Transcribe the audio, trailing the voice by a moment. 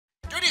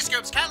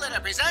Scoops Cat Litter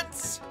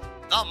presents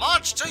The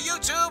March to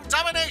YouTube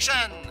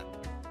Domination.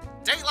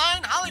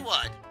 Dateline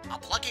Hollywood. A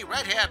plucky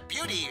red-haired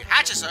beauty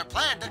hatches her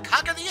plan to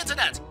conquer the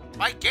internet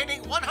by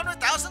gaining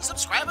 100,000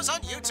 subscribers on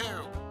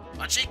YouTube.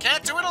 But she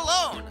can't do it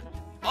alone.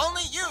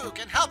 Only you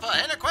can help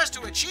her in her quest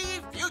to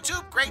achieve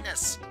YouTube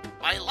greatness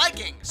by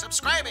liking,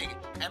 subscribing,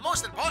 and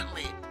most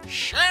importantly,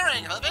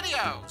 sharing her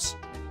videos.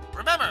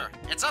 Remember,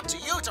 it's up to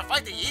you to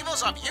fight the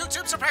evils of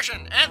YouTube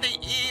suppression and the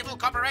evil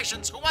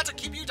corporations who want to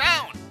keep you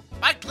down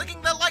by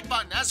clicking the like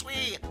button as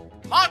we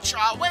march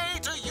our way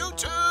to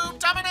YouTube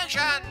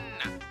domination.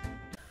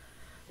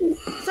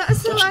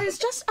 So I was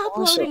just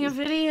uploading a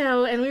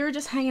video, and we were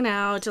just hanging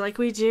out like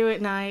we do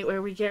at night,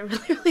 where we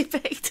get really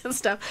baked and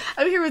stuff.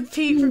 I'm here with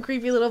Pete from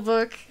Creepy Little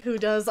Book, who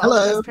does all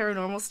of this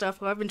paranormal stuff,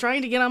 who I've been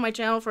trying to get on my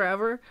channel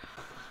forever.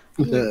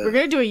 We're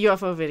going to do a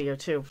UFO video,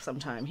 too,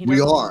 sometime.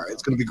 We are.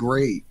 It's going to be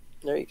great.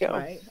 There you go.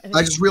 Right.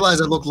 I just realized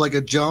I look like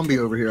a zombie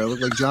over here. I look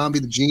like Zombie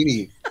the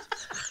Genie.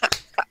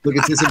 Look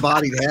at this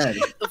disembodied head.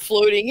 The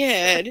floating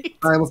head.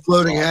 I am a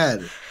floating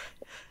head.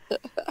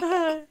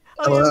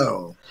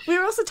 Hello. We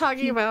were also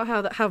talking about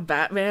how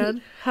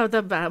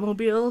the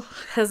Batmobile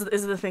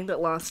is the thing that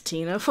lost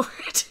Tina for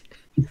it.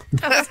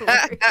 That was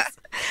hilarious.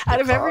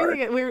 Out of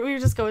everything, we were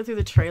just going through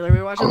the trailer. We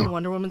were watching the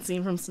Wonder Woman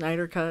scene from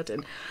Snyder Cut,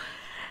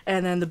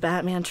 and then the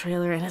Batman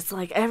trailer, and it's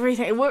like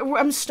everything.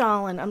 I'm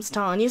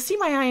stalling. You see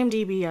my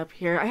IMDb up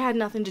here. I had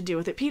nothing to do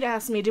with it. Pete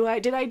asked me, did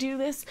I do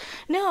this?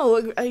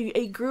 No,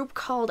 a group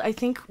called, I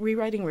think,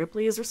 Rewriting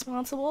Ripley is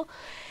responsible.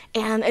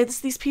 And it's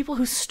these people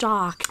who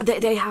stalk.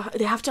 They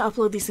have to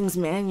upload these things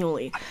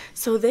manually.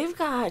 So they've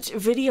got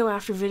video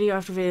after video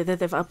after video that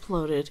they've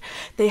uploaded.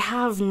 They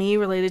have me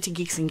related to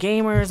Geeks and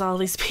Gamers, all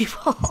these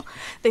people.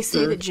 They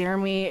say that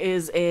Jeremy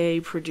is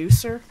a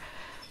producer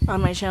on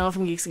my channel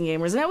from Geeks and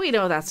Gamers. Now we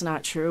know that's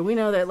not true. We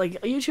know that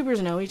like YouTubers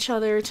know each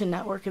other to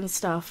network and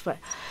stuff. But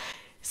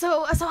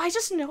so I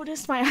just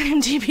noticed my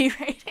IMDb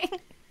rating.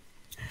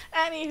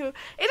 Anywho,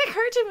 it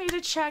occurred to me to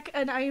check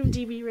an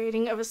IMDb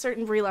rating of a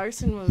certain Brie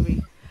Larson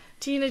movie.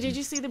 Tina, did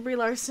you see the Brie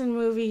Larson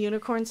movie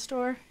Unicorn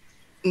Store?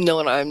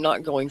 No, and I'm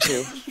not going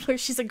to. Where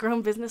she's a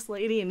grown business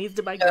lady and needs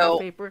to buy graph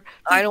paper.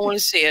 I don't want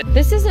to see it.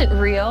 This isn't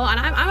real, and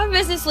I'm a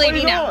business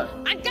lady now.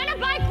 I'm gonna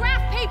buy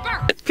graph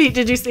paper! Pete,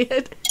 did you see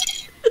it?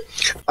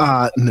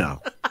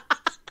 No.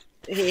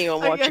 He ain't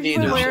gonna watch it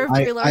either. Aware of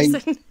Brie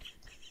Larson?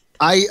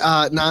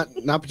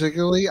 Not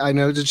particularly. I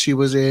know that she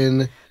was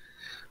in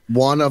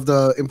one of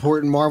the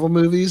important Marvel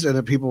movies, and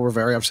that people were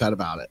very upset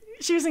about it.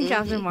 She was in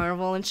Captain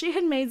Marvel, and she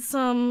had made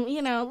some, less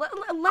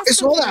I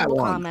saw that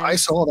one. comments. I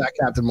saw that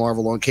Captain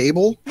Marvel on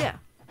cable. Yeah.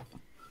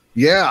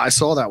 Yeah, I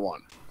saw that one.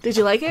 Did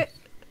you like it?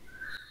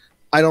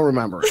 I don't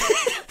remember.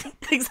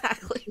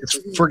 Exactly. It's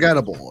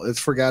forgettable.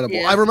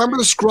 Yeah. I remember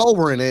the Skrull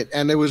were in it,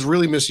 and it was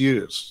really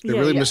misused. They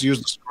really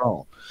misused the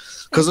Skrull.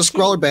 Because the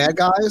Skrull are bad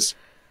guys,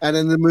 and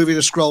in the movie,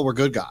 the Skrull were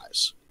good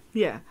guys.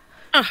 Yeah.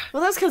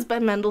 Well, that's because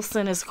Ben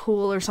Mendelsohn is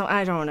cool or something.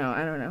 I don't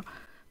know.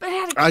 But it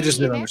had a I just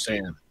didn't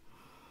understand.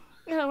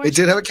 It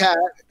did have a cat,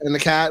 and the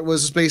cat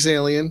was a space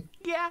alien.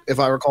 Yeah. If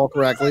I recall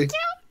correctly.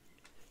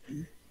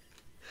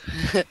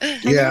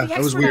 Yeah, it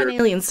was weird.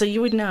 Aliens, so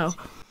you would know.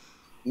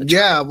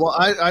 Yeah, well,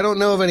 I don't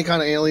know of any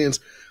kind of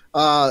aliens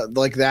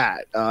like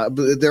that.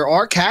 But there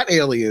are cat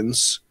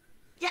aliens.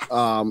 Yeah.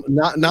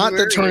 Not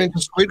that turn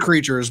into squid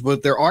creatures,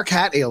 but there are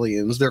cat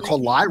aliens. They're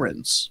called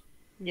Lyrans.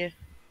 Yeah.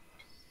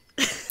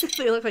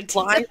 They look like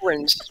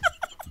Lyrans.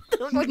 They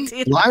look like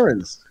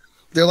Lyrans.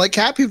 They're like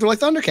cat people. They're like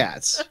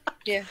Thundercats.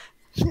 Yeah.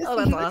 Oh,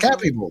 that's awesome. Cat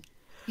people.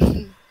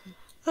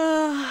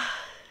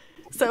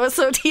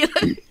 So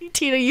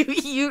Tina,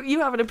 you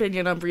have an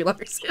opinion on Brie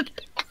Larson.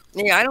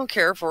 Yeah, I don't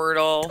care for her at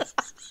all.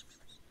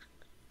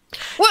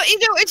 Well,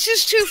 it's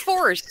just too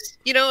forced.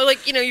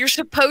 You're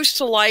supposed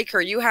to like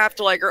her. You have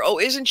to like her. Oh,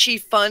 isn't she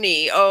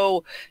funny?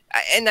 Oh,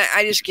 and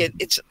I just get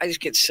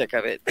sick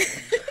of it.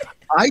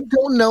 I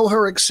don't know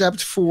her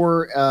except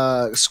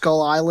for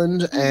Skull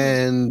Island,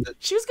 and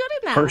she was good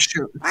in that.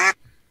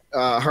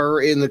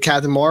 Her in the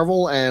Captain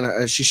Marvel,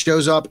 and she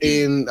shows up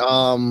in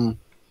Endgame,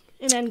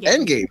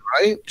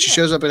 right? She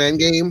shows up in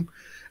Endgame,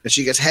 and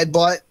she gets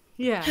headbutt.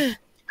 Yeah. And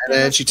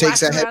then she takes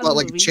that headbutt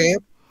like a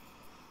champ.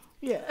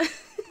 Yeah.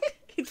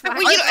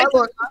 I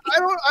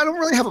don't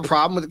really have a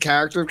problem with the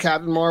character of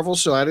Captain Marvel,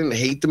 so I didn't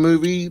hate the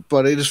movie,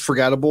 but it is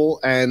forgettable,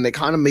 and they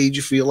kind of made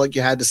you feel like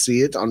you had to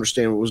see it to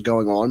understand what was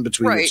going on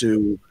between the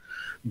two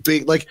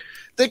big, like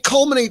they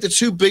culminate the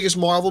two biggest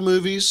Marvel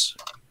movies,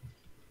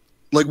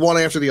 like one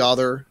after the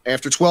other,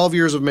 after 12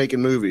 years of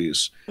making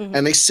movies,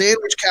 and they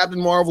sandwich Captain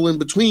Marvel in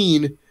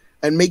between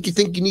and make you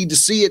think you need to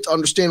see it to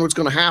understand what's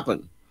going to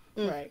happen.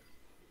 Right.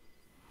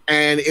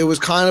 And it was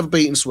kind of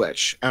bait and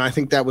switch, and I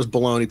think that was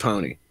baloney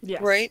pony. Yeah.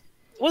 Right.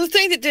 Well, the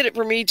thing that did it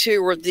for me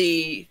too were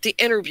the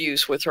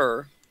interviews with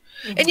her.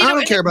 And I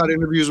don't care about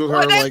interviews with her.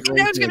 I was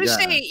going to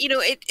say,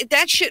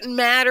 that shouldn't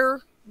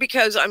matter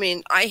because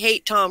I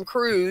hate Tom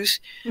Cruise,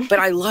 but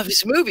I love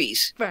his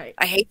movies. Right.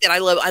 I hate that. I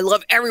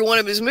love every one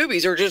of his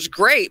movies. They're just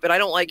great, but I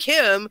don't like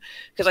him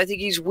because I think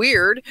he's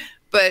weird.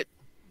 But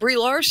Brie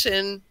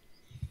Larson,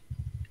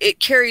 it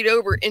carried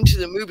over into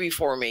the movie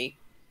for me.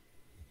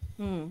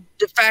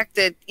 The fact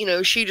that, you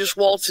know, she just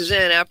waltzes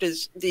in after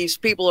these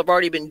people have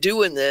already been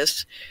doing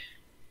this.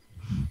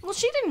 Well,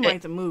 she didn't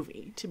write the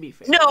movie, to be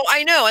fair. No,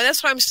 I know, and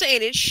that's what I'm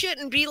saying. It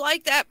shouldn't be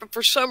like that, but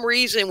for some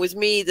reason with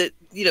me that,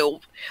 you know,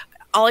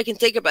 all I can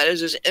think about is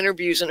those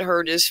interviews and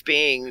her just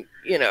being,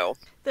 you know,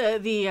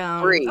 Brie.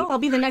 Oh, I'll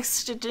be the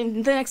next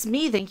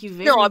me. Thank you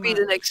very much. No, I'll be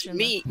the next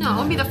me. No,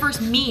 I'll be the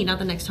first me, not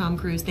the next Tom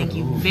Cruise. Thank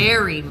you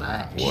very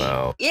much.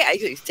 Wow. Yeah,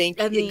 I think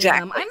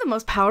exactly. I'm the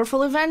most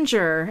powerful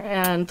Avenger,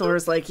 and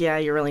Thor's like, yeah,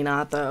 you're really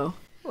not though.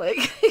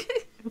 Like,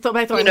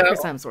 by Thor,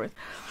 Chris Hemsworth.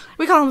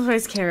 We call him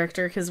his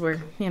character because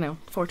we're, you know,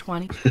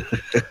 420.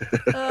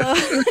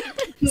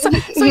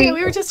 So yeah,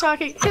 we were just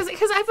talking because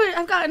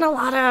I've gotten a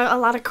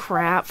lot of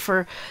crap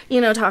for,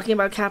 you know, talking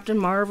about Captain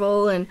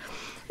Marvel and,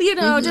 you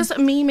know, just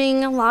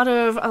memeing a lot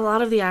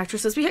of the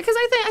actresses, because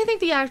I think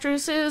the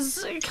actress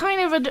is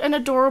kind of an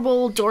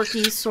adorable,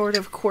 dorky, sort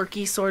of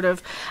quirky, sort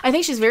of. I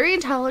think she's very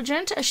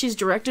intelligent. She's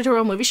directed her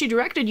own movie. She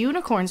directed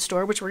Unicorn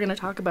Store, which we're going to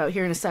talk about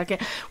here in a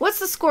second. What's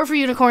the score for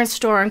Unicorn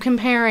Store? I'm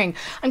comparing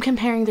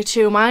the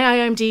two. My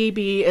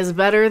IMDb is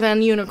better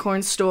than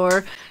Unicorn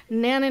Store.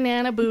 Nana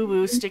nana boo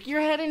boo, stick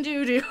your head in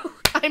doo doo.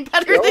 I'm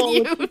better than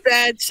you.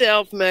 Bad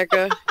self,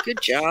 Mecha.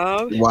 Good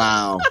job.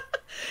 Wow.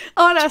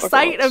 On a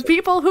site of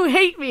people who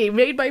hate me,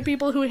 made by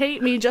people who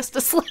hate me just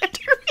to slander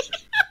me.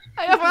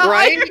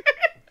 Right?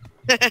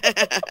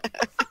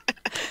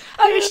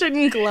 I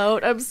shouldn't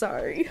gloat. I'm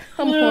sorry.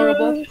 I'm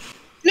horrible.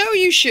 No,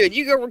 you should.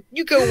 You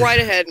go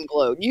right ahead and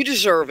gloat. You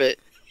deserve it.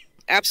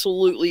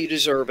 Absolutely, you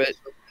deserve it.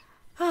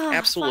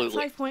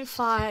 Absolutely.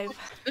 5.5.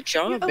 Good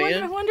job, man.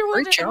 man. I wonder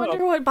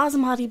what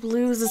Basmati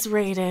Blues is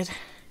rated.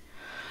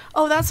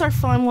 Oh, that's our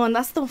fun one.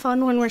 That's the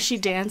fun one where she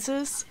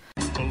dances.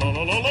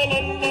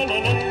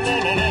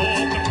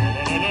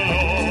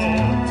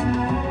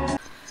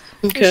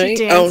 Okay.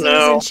 She dances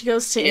and she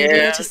goes to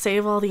India to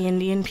save all the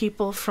Indian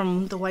people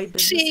from the white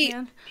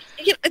businessman.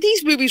 See,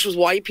 these movies with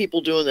white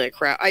people doing that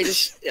crap,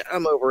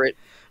 I'm over it.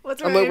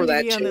 What's our I'm over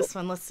that on too. this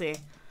one? Let's see.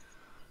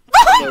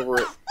 I'm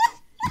over it.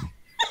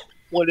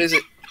 What is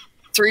it?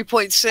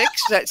 3.6? Is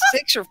that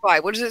 6 or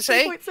 5? What does it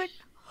say? 3.6.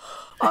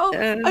 Oh,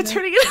 I'm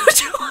turning it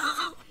into.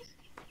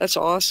 That's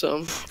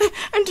awesome.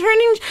 I'm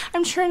turning.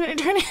 It's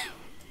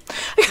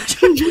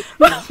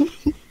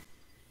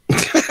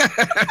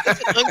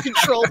an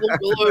uncontrollable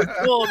glow.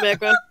 Go on,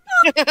 Mecha.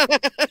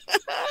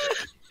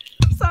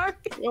 Sorry.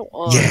 Go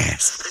on.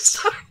 Yes.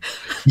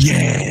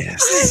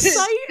 Yes.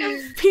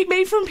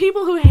 Made from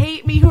people who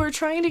hate me, who are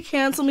trying to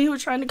cancel me, who are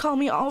trying to call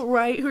me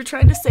alt-right, who are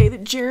trying to say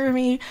that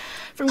Jeremy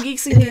from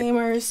Geeks and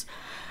Gamers,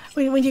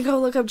 when you go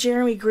look up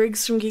Jeremy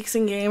Griggs from Geeks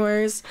and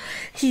Gamers,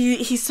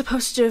 he's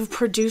supposed to have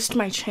produced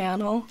my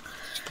channel,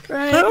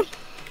 right? Huh?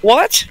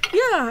 What?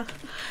 Yeah.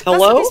 Hello? That's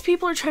what these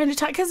people are trying to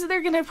talk, because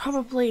they're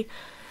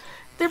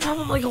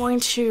probably going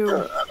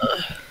to.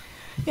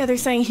 Yeah, they're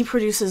saying he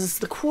produces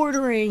the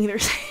quartering. They're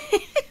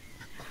saying.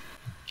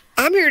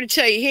 I'm here to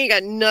tell you, he ain't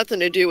got nothing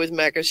to do with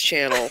Mecha's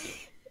channel.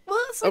 Well,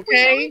 it's like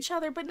we know each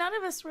other, but none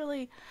of us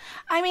really.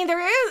 I mean,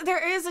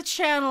 there is a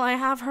channel I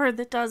have heard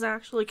that does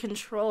actually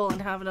control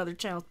and have another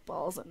channel's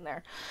balls in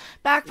their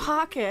back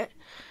pocket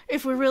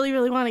if we really,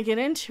 really want to get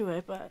into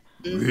it. But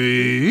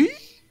Me?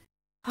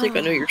 I think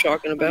I know what you're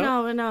talking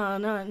about.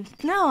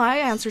 No. I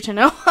answer to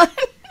no one.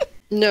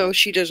 No,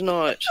 she does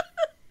not.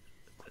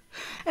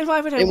 And why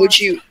would I? And would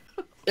you?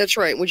 That's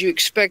right. Would you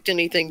expect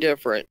anything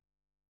different?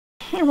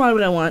 Or why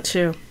would I want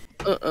to?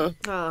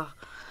 Oh.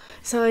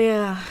 So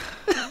yeah,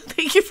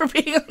 thank you for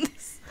being on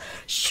this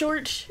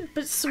short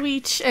but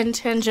sweet and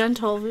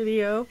tangential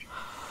video.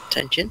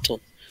 Tangential.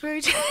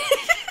 Very.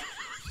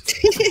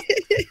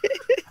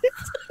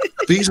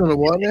 These on the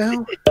what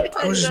now?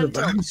 I was just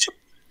about.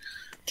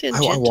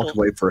 I walked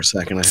away for a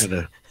second. I had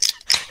to.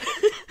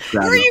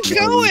 Where are you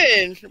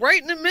going?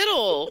 Right in the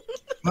middle.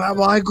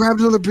 Well, I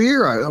grabbed another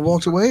beer. I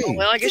walked away. Oh,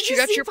 well, I guess you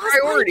got your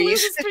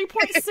priorities.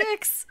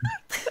 3.6.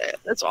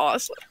 That's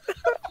awesome.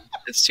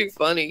 It's too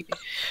funny.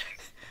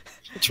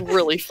 It's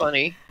really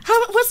funny.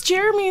 What's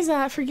Jeremy's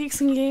at for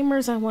Geeks and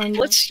Gamers? I wonder.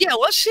 Let's see.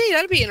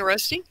 That'd be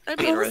interesting.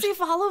 Let's see if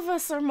all of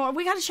us are more.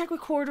 We got to check with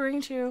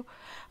quartering too.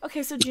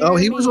 Okay, so Jeremy. Oh,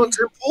 he was on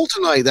Tim Pool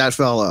tonight. That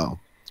fellow.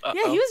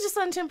 Yeah, he was just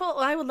on Tim Pool.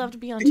 I would love to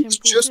be on Tim Pool. He's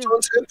just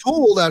on Tim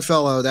Pool. That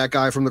fellow. That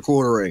guy from the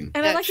quartering.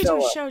 And I'd like to do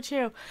a show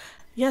too.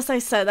 Yes, I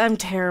said I'm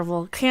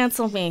terrible.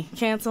 Cancel me.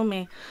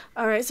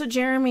 All right, so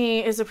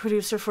Jeremy is a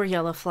producer for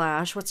Yellow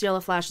Flash. What's Yellow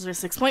Flash? Is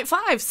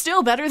 6.5.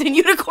 Still better than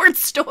Unicorn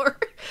Store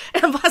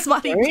and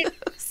Basmati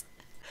Blues.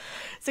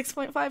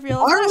 6.5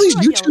 Yellow Flash. Why are these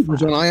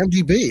YouTubers on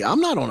IMDb? I'm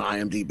not on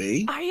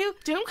IMDb. Are you?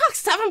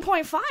 Doomcock's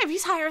 7.5.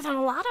 He's higher than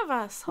a lot of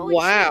us. Holy shit.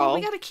 Well,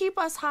 we got to keep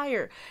us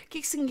higher.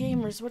 Geeks and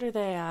Gamers, what are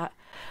they at?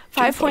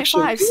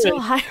 5.5,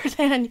 still higher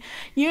than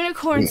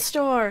Unicorn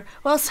Store.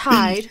 Well, it's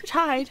tied. Still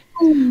higher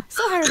than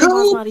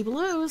Basmati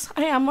Blues.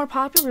 I am more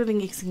popular than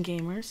Geeks and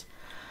Gamers.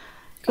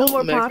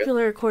 More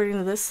popular according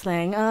to this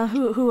thing.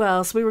 Who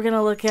else? We were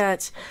gonna look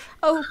at.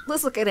 Oh,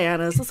 let's look at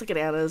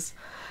Anna's.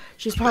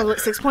 She's probably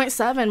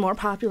 6.7, more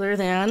popular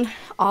than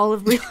all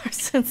of Brie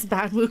Larson's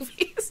bad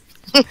movies.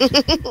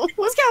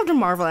 What's Captain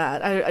Marvel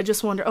at? I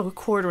just wonder. Oh,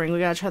 quartering. We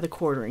gotta try the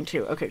quartering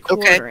too. Okay,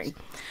 quartering.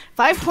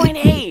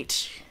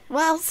 5.8.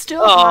 Well,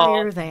 still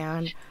higher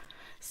than.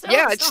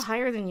 Still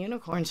higher than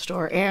Unicorn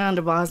Store and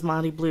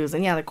Basmati Blues.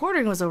 And yeah, the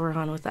quartering was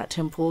overrun with that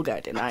Tim Pool guy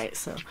tonight.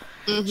 So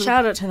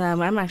shout out to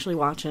them. I'm actually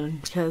watching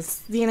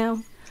because, you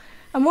know,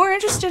 I'm more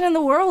interested in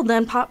the world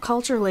than pop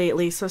culture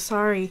lately. So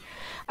sorry.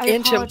 I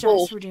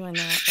apologize for doing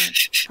that.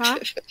 But, huh?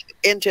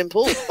 And Tim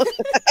Pool.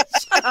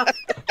 Shut up.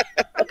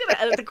 I'm going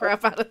to edit the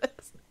crap out of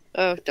this.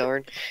 Oh,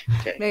 darn.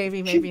 Okay.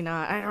 Maybe, maybe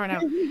not. I don't know.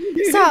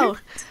 So,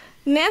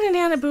 Nana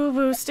Nana Boo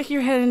Boo, stick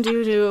your head in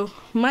doo doo.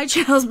 My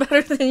channel's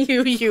better than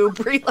you,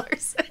 Brie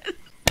Larson.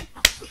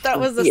 That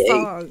was the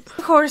song.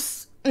 Of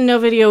course, no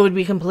video would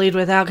be complete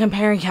without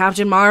comparing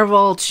Captain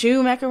Marvel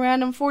to Mecha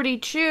Random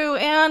 42.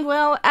 And,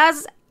 well,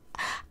 as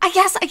I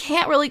guess I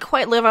can't really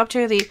quite live up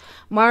to the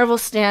Marvel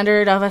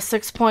standard of a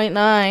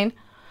 6.9.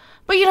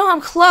 But, you know,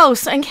 I'm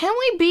close. And can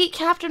we beat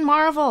Captain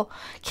Marvel?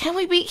 Can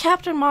we beat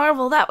Captain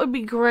Marvel? That would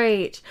be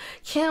great.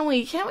 Can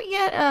we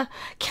get a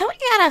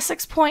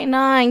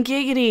 6.9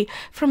 giggity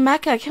from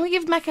Mecha? Can we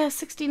give Mecha a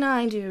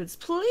 69, dudes?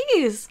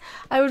 Please.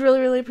 I would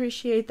really, really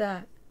appreciate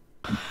that.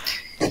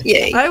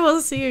 Yay. I will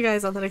see you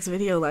guys on the next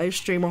video live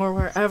stream or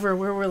wherever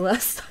where we're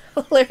less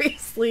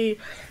hilariously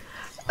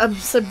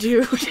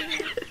subdued.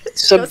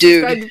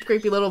 Subdued. Go subscribe to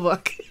Creepy Little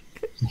Book.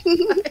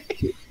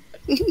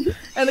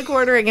 And the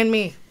quartering and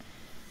me.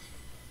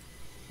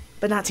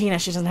 But not Tina,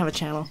 she doesn't have a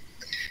channel.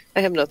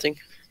 I have nothing.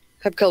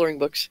 I have coloring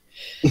books.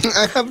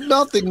 I have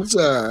nothing,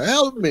 sir.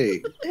 Help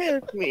me.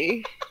 Help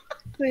me.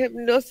 I have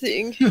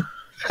nothing.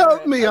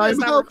 Help me.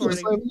 I'm I'm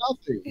helpless. I have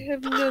nothing. I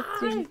have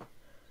nothing.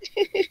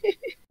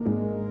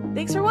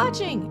 Thanks for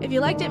watching. If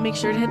you liked it, make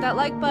sure to hit that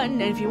like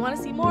button. And if you want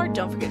to see more,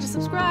 don't forget to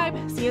subscribe.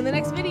 See you in the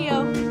next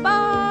video.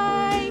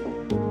 Bye!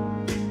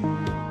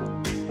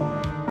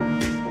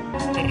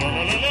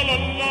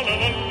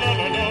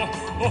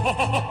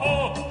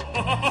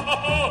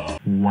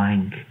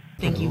 Wank.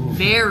 Thank you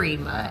very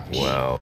much. Wow.